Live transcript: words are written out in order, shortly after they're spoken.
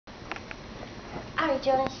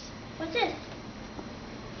What, Jonas? What's this?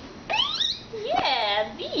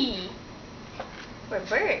 Yeah, bee. Or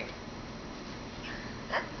bird.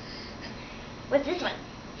 What's this one?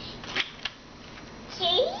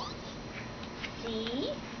 C.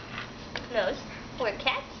 C. Nose. For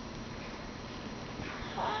cat.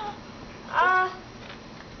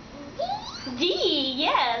 D. D.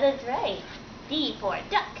 Yeah, that's right. D for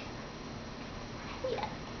duck. Yeah.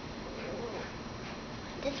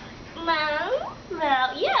 This one. Meow.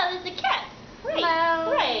 Meow. Yeah, that's a cat. Right.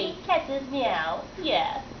 Meow. Right. Cat says meow.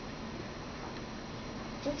 Yeah.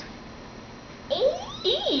 This one. E.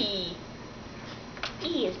 E.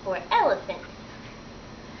 E is for elephant.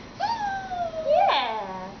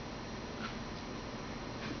 Yeah.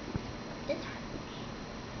 This one.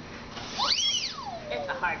 That's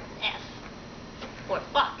a hard one. F. For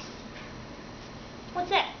fox. What's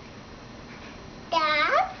that?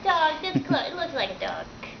 Dog. Dog. That's close. It looks like a dog.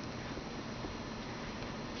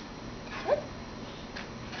 This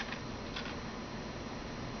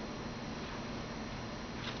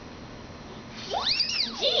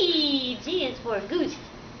one. G. G is for goose.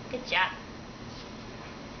 Good job.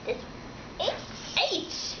 This one. H.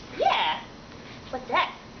 H. Yeah. What's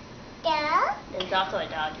that? Dog. There's also a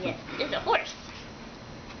dog. Yes. It's a horse.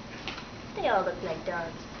 They all look like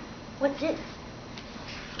dogs. What's this?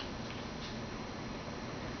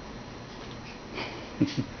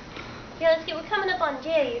 Yeah, let's get. We're coming up on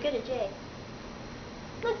J. You're good at J.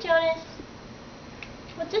 Look, Jonas.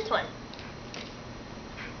 What's this one?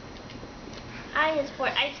 I is for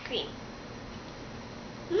ice cream.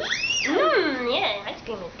 Yeah, ice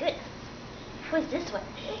cream is good. What's this one?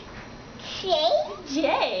 J.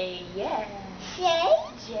 J. Yeah. J.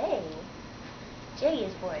 J. J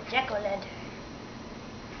is for a jack-o'-lantern.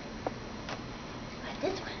 What's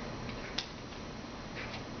this one?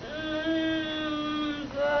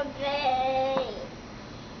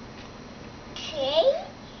 K.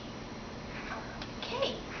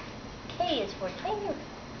 K. K is for kangaroo.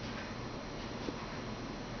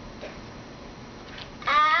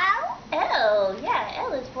 L. L. Yeah,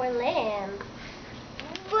 L is for lamb.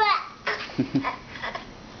 What?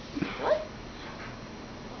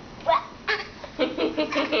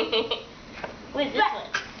 What's this one?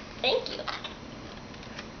 Thank you.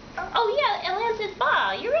 Oh yeah, lamb says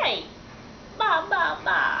ba. You're right. Ba ba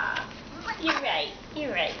ba. You're right.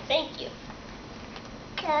 You're right. Thank you.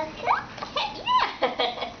 Yeah. Thank you.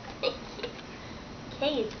 K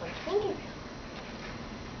is for kangaroo.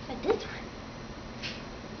 But this one.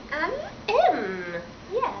 M.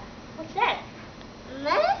 Yeah. What's that?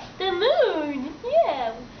 The moon.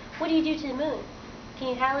 Yeah. What do you do to the moon? Can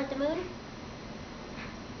you howl at the moon?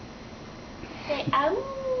 Say ow.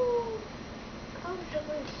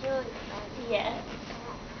 Yeah.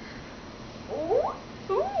 Ooh.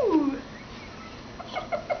 Ooh.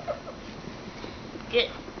 Good.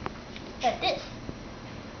 Got this.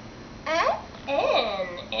 N.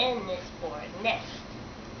 N is for nest.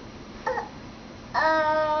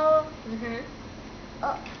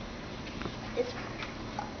 This one.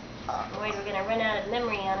 Wait, we're gonna run out of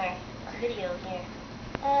memory on our videos here.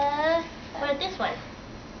 What is this one?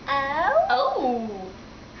 Oh.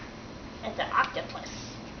 That's an octopus.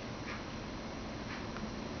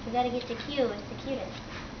 We gotta get to Q. It's the cutest.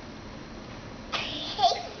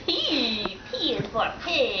 P. P is for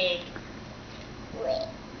pig.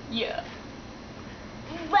 Yeah.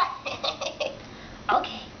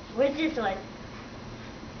 Okay. Where's this one?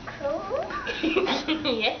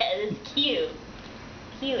 Yeah, it's Q.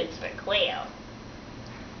 Q is for quail.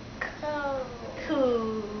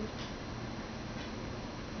 Coo.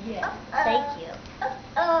 Yeah. Thank you.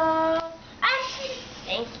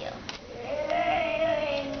 Thank you.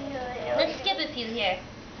 Let's skip a few here.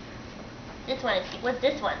 This one is. What's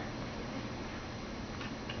this one?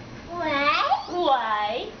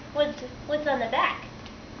 Y. What's on the back?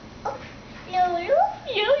 Yo-yo.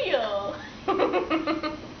 Yo-yo.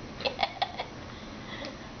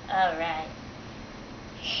 All right.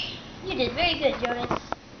 You did very good, Jonas.